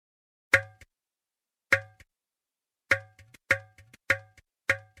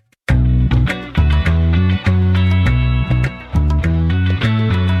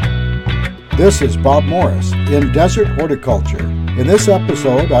This is Bob Morris in Desert Horticulture. In this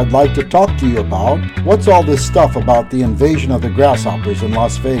episode, I'd like to talk to you about what's all this stuff about the invasion of the grasshoppers in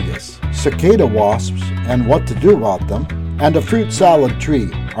Las Vegas, cicada wasps and what to do about them, and a fruit salad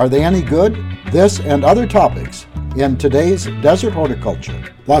tree. Are they any good? This and other topics in today's Desert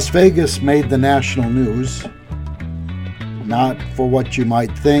Horticulture. Las Vegas made the national news, not for what you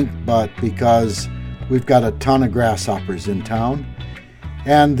might think, but because we've got a ton of grasshoppers in town.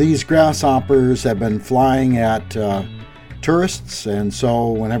 And these grasshoppers have been flying at tourists, and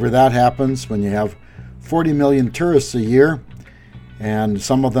so whenever that happens, when you have 40 million tourists a year, and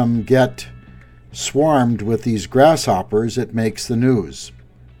some of them get swarmed with these grasshoppers, it makes the news,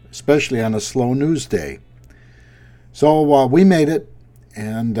 especially on a slow news day. So we made it,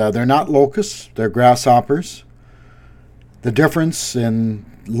 and they're not locusts, they're grasshoppers. The difference in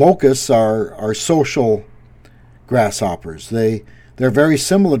locusts are social grasshoppers. They're very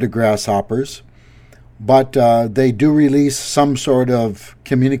similar to grasshoppers, but they do release some sort of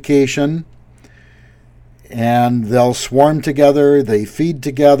communication, and they'll swarm together, they feed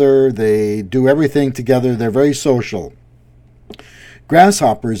together, they do everything together. They're very social.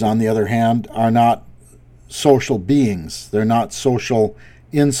 Grasshoppers, on the other hand, are not social beings. They're not social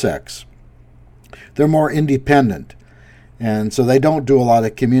insects. They're more independent, and so they don't do a lot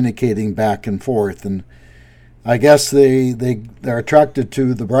of communicating back and forth. And I guess they're attracted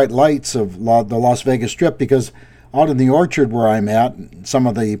to the bright lights of the Las Vegas Strip, because out in the orchard where I'm at, some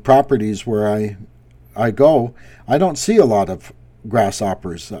of the properties where I go, I don't see a lot of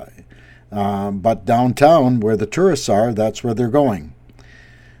grasshoppers. But downtown where the tourists are, that's where they're going.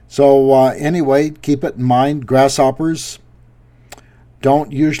 So anyway, keep it in mind, grasshoppers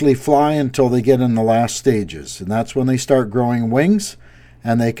don't usually fly until they get in the last stages. And that's when they start growing wings,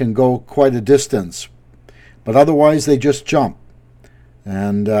 and they can go quite a distance. But otherwise, they just jump.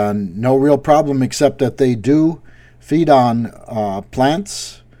 And no real problem, except that they do feed on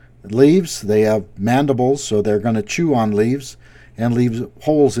plants, leaves. They have mandibles, so they're going to chew on leaves and leave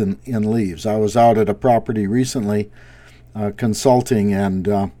holes in leaves. I was out at a property recently consulting,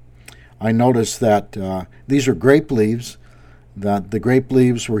 and I noticed that these are grape leaves, that the grape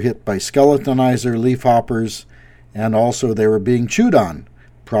leaves were hit by skeletonizer leafhoppers, and also they were being chewed on,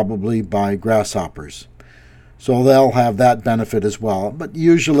 probably by grasshoppers. So they'll have that benefit as well. But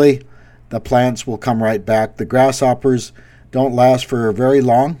usually the plants will come right back. The grasshoppers don't last for very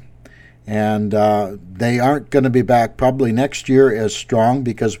long, and they aren't going to be back probably next year as strong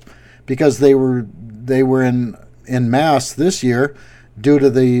because they were in mass this year due to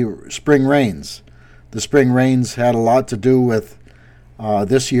the spring rains. The spring rains had a lot to do with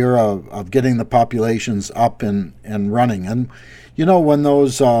this year of getting the populations up and running. And you know, when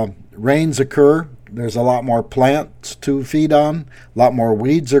those rains occur, there's a lot more plants to feed on, a lot more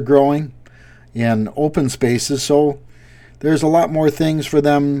weeds are growing in open spaces, so there's a lot more things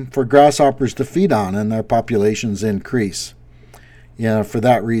for grasshoppers to feed on, and their populations increase. For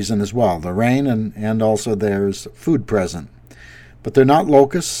that reason as well, the rain and also there's food present. But they're not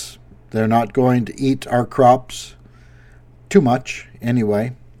locusts. They're not going to eat our crops too much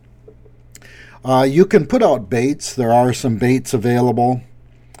anyway. You can put out baits. There are some baits available,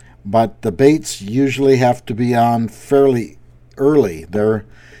 but the baits usually have to be on fairly early. It's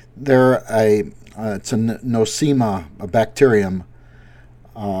a Nosema, a bacterium,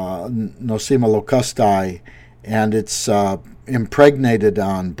 Nosema locusti, and it's impregnated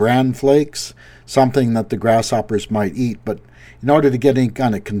on bran flakes, something that the grasshoppers might eat. But in order to get any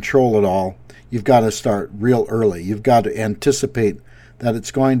kind of control at all, you've got to start real early. You've got to anticipate that it's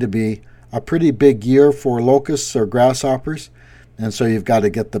going to be a pretty big year for locusts or grasshoppers, and so you've got to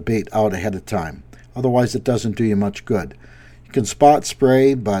get the bait out ahead of time. Otherwise, it doesn't do you much good. You can spot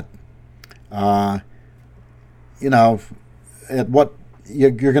spray, but at what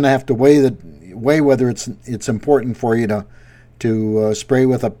you're going to have to weigh whether it's important for you to spray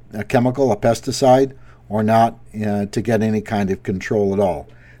with a chemical, a pesticide, or not, to get any kind of control at all.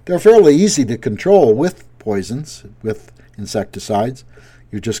 They're fairly easy to control with poisons, with insecticides.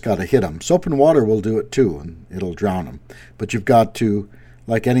 You just got to hit them. Soap and water will do it too, and it'll drown them. But you've got to,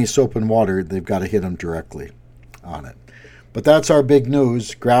 like any soap and water, they've got to hit them directly on it. But that's our big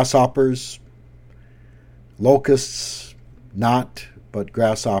news. Grasshoppers, locusts, not, but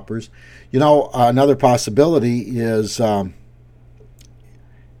grasshoppers. Another possibility is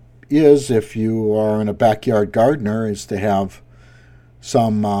if you are in a backyard gardener, is to have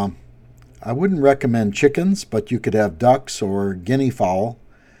some, I wouldn't recommend chickens, but you could have ducks or guinea fowl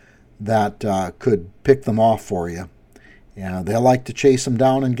that could pick them off for you. Yeah, they like to chase them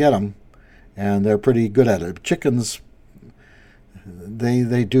down and get them, and they're pretty good at it. Chickens,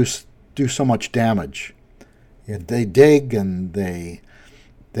 they do do so much damage. They dig and they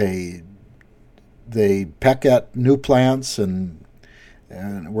peck at new plants, and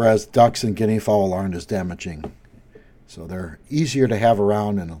whereas ducks and guinea fowl aren't as damaging. So they're easier to have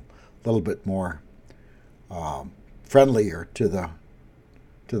around and a little bit more friendlier to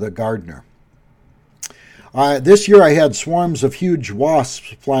the gardener. This year I had swarms of huge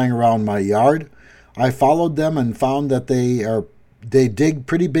wasps flying around my yard. I followed them and found that they dig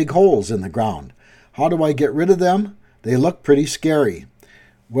pretty big holes in the ground. How do I get rid of them? They look pretty scary.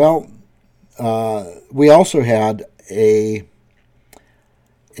 Well, we also had a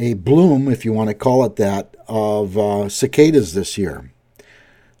bloom, if you want to call it that, of cicadas this year.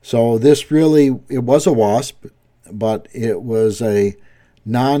 So it was a wasp, but it was a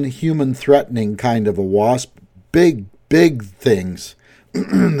non-human threatening kind of a wasp. Big things.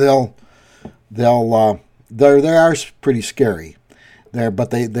 They are pretty scary.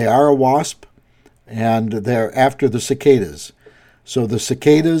 But they are a wasp, and they're after the cicadas. So the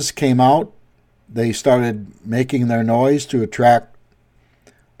cicadas came out. They started making their noise to attract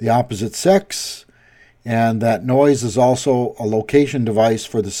the opposite sex, and that noise is also a location device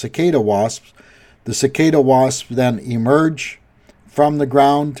for the cicada wasps. The cicada wasps then emerge from the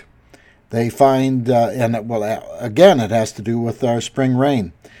ground. They find, again, it has to do with our spring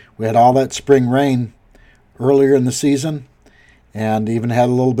rain. We had all that spring rain earlier in the season, and even had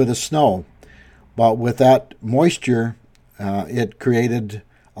a little bit of snow. But with that moisture, it created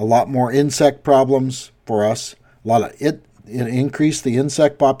a lot more insect problems for us. It increased the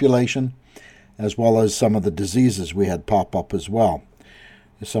insect population, as well as some of the diseases we had pop up as well.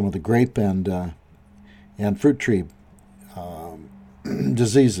 Some of the grape and fruit tree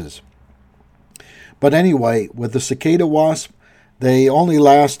diseases. But anyway, with the cicada wasp, they only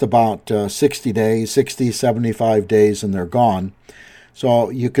last about 60, 75 days, and they're gone. So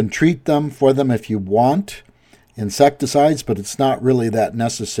you can treat them for them if you want, insecticides, but it's not really that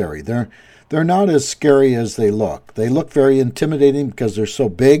necessary. They're not as scary as they look. They look very intimidating because they're so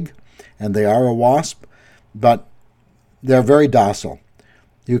big, and they are a wasp, but they're very docile.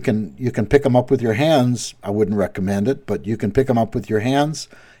 You can pick them up with your hands. I wouldn't recommend it, but you can pick them up with your hands,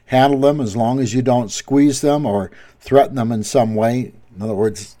 handle them as long as you don't squeeze them or threaten them in some way. In other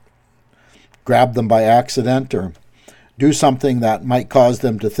words, grab them by accident or do something that might cause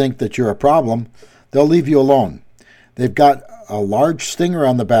them to think that you're a problem. They'll leave you alone. They've got a large stinger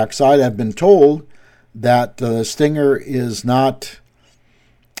on the backside. I've been told that the stinger isn't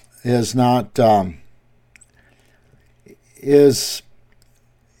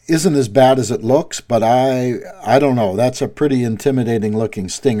as bad as it looks, but I don't know. That's a pretty intimidating looking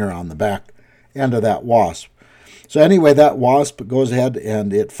stinger on the back end of that wasp. So anyway, that wasp goes ahead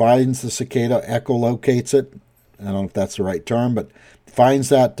and it finds the cicada, echolocates it. I don't know if that's the right term, but finds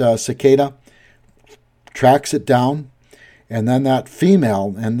that cicada, tracks it down, and then that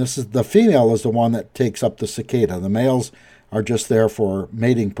female, and the female is the one that takes up the cicada. The males are just there for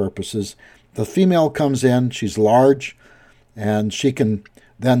mating purposes. The female comes in, she's large, and she can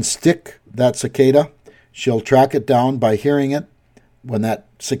then stick that cicada. She'll track it down by hearing it. When that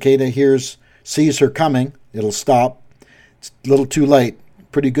cicada sees her coming, it'll stop. It's a little too late.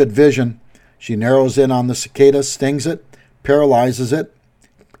 Pretty good vision. She narrows in on the cicada, stings it, paralyzes it,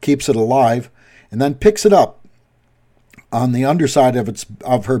 keeps it alive, and then picks it up on the underside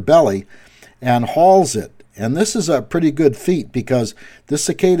of her belly and hauls it. And this is a pretty good feat because this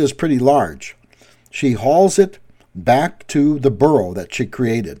cicada is pretty large. She hauls it back to the burrow that she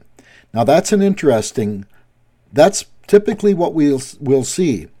created. Now that's typically what we'll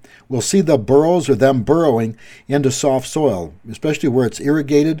see. We'll see the burrows or them burrowing into soft soil, especially where it's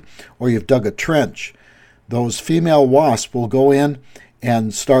irrigated or you've dug a trench. Those female wasps will go in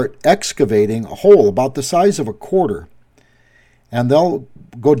and start excavating a hole about the size of a quarter. And they'll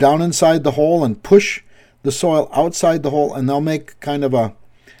go down inside the hole and push the soil outside the hole, and they'll make kind of a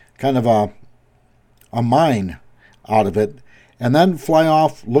mine out of it, and then fly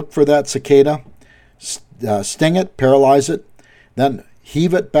off, look for that cicada, sting it, paralyze it, then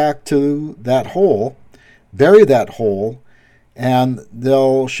heave it back to that hole, bury that hole, and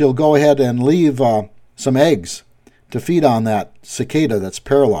she'll go ahead and leave some eggs to feed on that cicada that's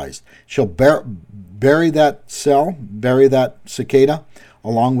paralyzed. She'll bury that cicada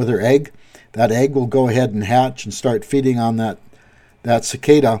along with her egg. That egg will go ahead and hatch and start feeding on that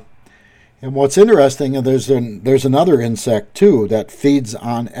cicada. And what's interesting, there's another insect too that feeds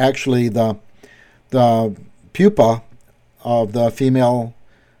on actually the pupa of the female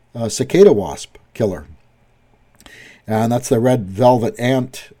cicada wasp killer, and that's the red velvet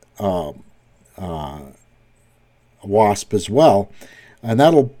ant wasp as well. and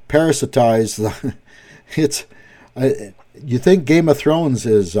that'll parasitize the. It's you think Game of Thrones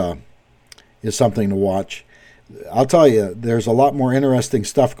is something to watch. I'll tell you, there's a lot more interesting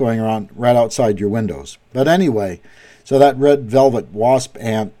stuff going on right outside your windows. But anyway, so that red velvet wasp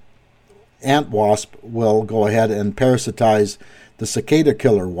ant wasp will go ahead and parasitize the cicada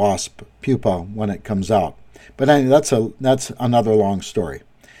killer wasp pupa when it comes out. But anyway, that's another long story.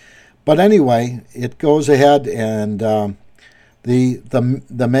 But anyway, it goes ahead and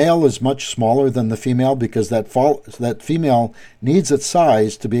the male is much smaller than the female because that female needs its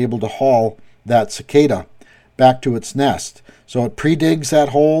size to be able to haul that cicada back to its nest. So it pre-digs that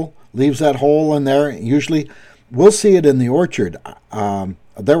hole, leaves that hole in there. Usually, we'll see it in the orchard.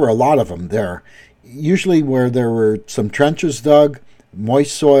 There were a lot of them there. Usually where there were some trenches dug,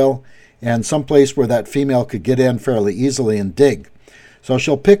 moist soil, and some place where that female could get in fairly easily and dig. So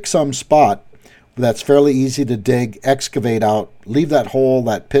she'll pick some spot that's fairly easy to dig, excavate out, leave that hole,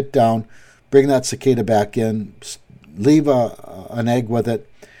 that pit down, bring that cicada back in, leave an egg with it,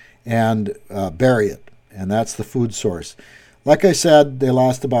 and bury it. And that's the food source. Like I said, they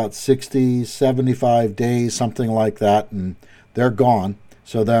last about 60, 75 days, something like that, and they're gone.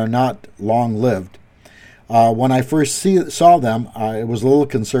 So they're not long-lived. When I first saw them, I was a little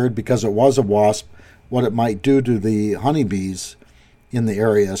concerned because it was a wasp, what it might do to the honeybees in the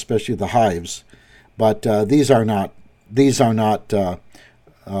area, especially the hives. But these are not. They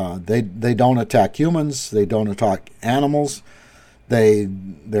don't attack humans. They don't attack animals.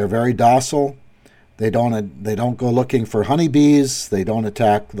 They're very docile. They don't go looking for honeybees. They don't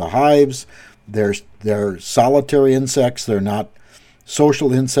attack the hives. They're solitary insects. They're not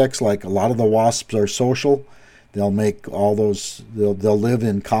social insects like a lot of the wasps are social. They'll make all those. They'll live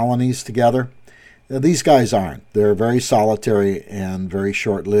in colonies together. These guys aren't. They're very solitary and very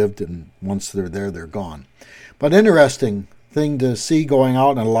short-lived, and once they're there, they're gone. But interesting thing to see going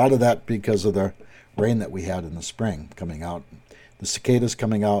out, and a lot of that because of the rain that we had in the spring coming out. The cicadas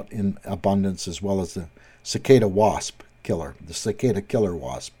coming out in abundance, as well as the cicada wasp killer, the cicada killer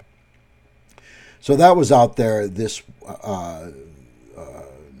wasp. So that was out there this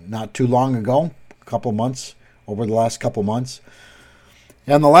not too long ago, over the last couple months.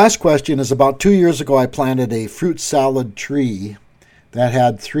 And the last question is, about 2 years ago, I planted a fruit salad tree that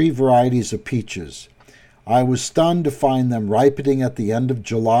had 3 varieties of peaches. I was stunned to find them ripening at the end of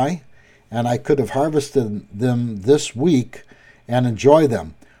July, and I could have harvested them this week and enjoy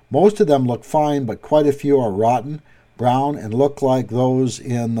them. Most of them look fine, but quite a few are rotten, brown, and look like those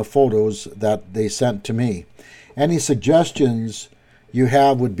in the photos that they sent to me. Any suggestions you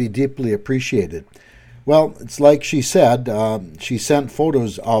have would be deeply appreciated. Well, it's like she said, she sent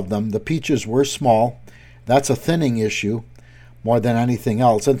photos of them. The peaches were small. That's a thinning issue more than anything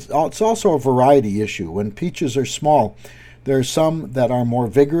else. And it's also a variety issue. When peaches are small, there's some that are more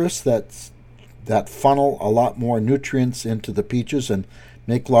vigorous, that funnel a lot more nutrients into the peaches and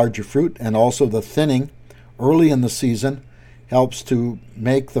make larger fruit. And also the thinning early in the season helps to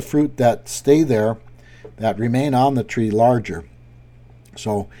make the fruit that stay there, that remain on the tree, larger.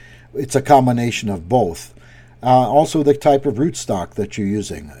 So it's a combination of both. Also the type of rootstock that you're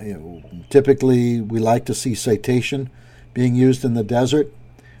using. Typically, we like to see Citation being used in the desert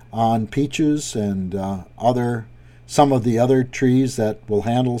on peaches and some of the other trees that will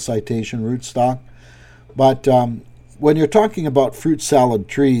handle Citation rootstock. But when you're talking about fruit salad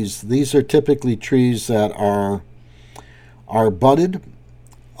trees, these are typically trees that are budded.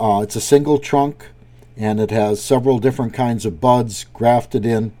 It's a single trunk, and it has several different kinds of buds grafted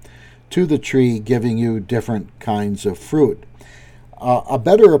in to the tree, giving you different kinds of fruit. A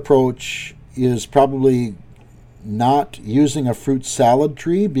better approach is probably not using a fruit salad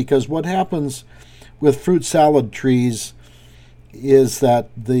tree, because what happens with fruit salad trees is that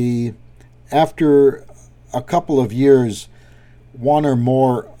after a couple of years, one or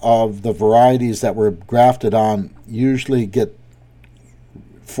more of the varieties that were grafted on usually get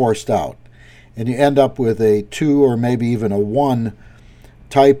forced out, and you end up with a 2 or maybe even a 1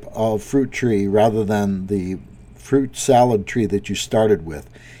 type of fruit tree rather than the fruit salad tree that you started with.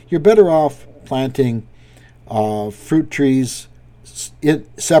 You're better off planting fruit trees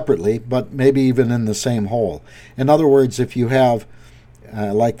separately, but maybe even in the same hole. In other words, if you have,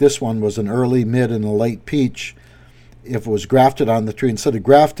 like this one was an early, mid, and a late peach, if it was grafted on the tree, instead of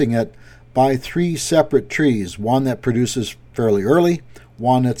grafting it, buy 3 separate trees, one that produces fairly early,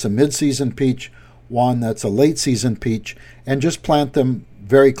 one that's a mid-season peach, one that's a late-season peach, and just plant them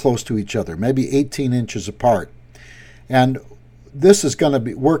very close to each other, maybe 18 inches apart. And this is going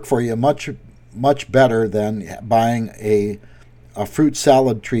to work for you much, much better than buying a fruit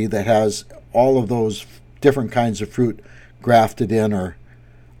salad tree that has all of those different kinds of fruit grafted in or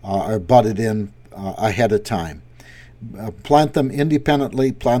budded in ahead of time. Plant them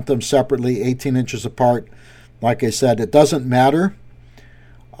independently, plant them separately, 18 inches apart. Like I said, it doesn't matter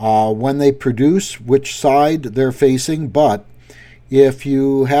when they produce which side they're facing, but if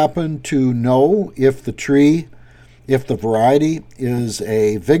you happen to know if the variety is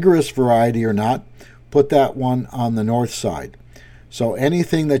a vigorous variety or not, put that one on the north side. So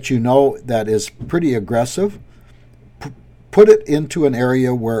anything that you know that is pretty aggressive, put it into an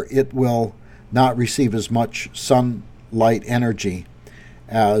area where it will not receive as much sunlight energy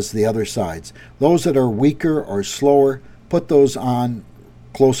as the other sides. Those that are weaker or slower, put those on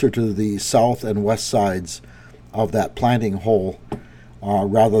closer to the south and west sides of that planting hole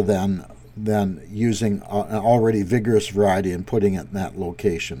rather than using an already vigorous variety and putting it in that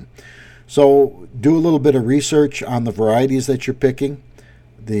location. So do a little bit of research on the varieties that you're picking,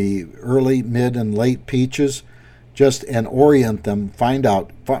 the early, mid, and late peaches, and orient them, find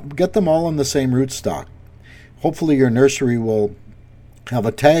out, get them all on the same rootstock. Hopefully your nursery will have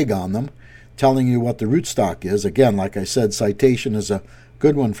a tag on them telling you what the rootstock is. Again, like I said, citation is a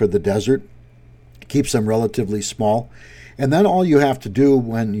good one for the desert. Keeps them relatively small. And then all you have to do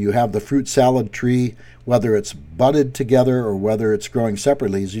when you have the fruit salad tree, whether it's budded together or whether it's growing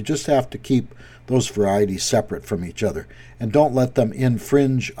separately, is you just have to keep those varieties separate from each other and don't let them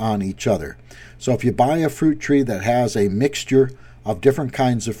infringe on each other. So if you buy a fruit tree that has a mixture of different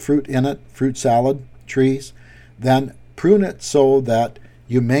kinds of fruit in it, fruit salad trees, then prune it so that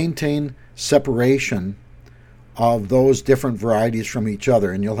you maintain separation of those different varieties from each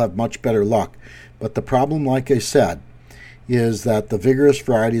other, and you'll have much better luck. But the problem, like I said, is that the vigorous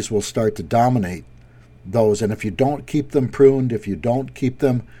varieties will start to dominate those, and if you don't keep them pruned, if you don't keep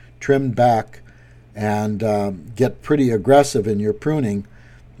them trimmed back and get pretty aggressive in your pruning,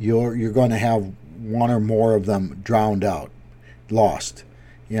 you're going to have one or more of them drowned out, lost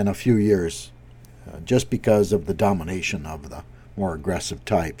in a few years, just because of the domination of the more aggressive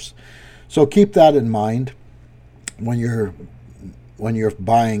types. So keep that in mind when you're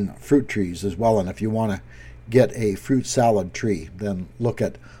buying fruit trees as well. And if you want to get a fruit salad tree, then look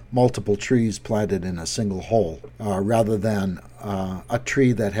at multiple trees planted in a single hole rather than a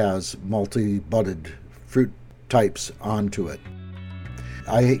tree that has multi-budded fruit types onto it.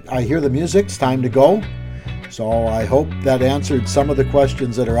 I hear the music. It's time to go. So I hope that answered some of the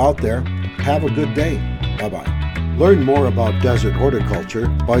questions that are out there. Have a good day. Bye-bye. Learn more about desert horticulture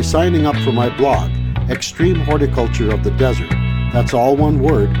by signing up for my blog, Extreme Horticulture of the Desert. That's all one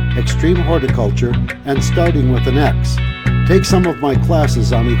word, Extreme Horticulture, and starting with an X. Take some of my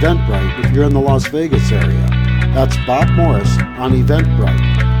classes on Eventbrite if you're in the Las Vegas area. That's Bob Morris on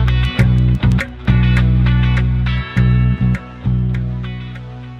Eventbrite.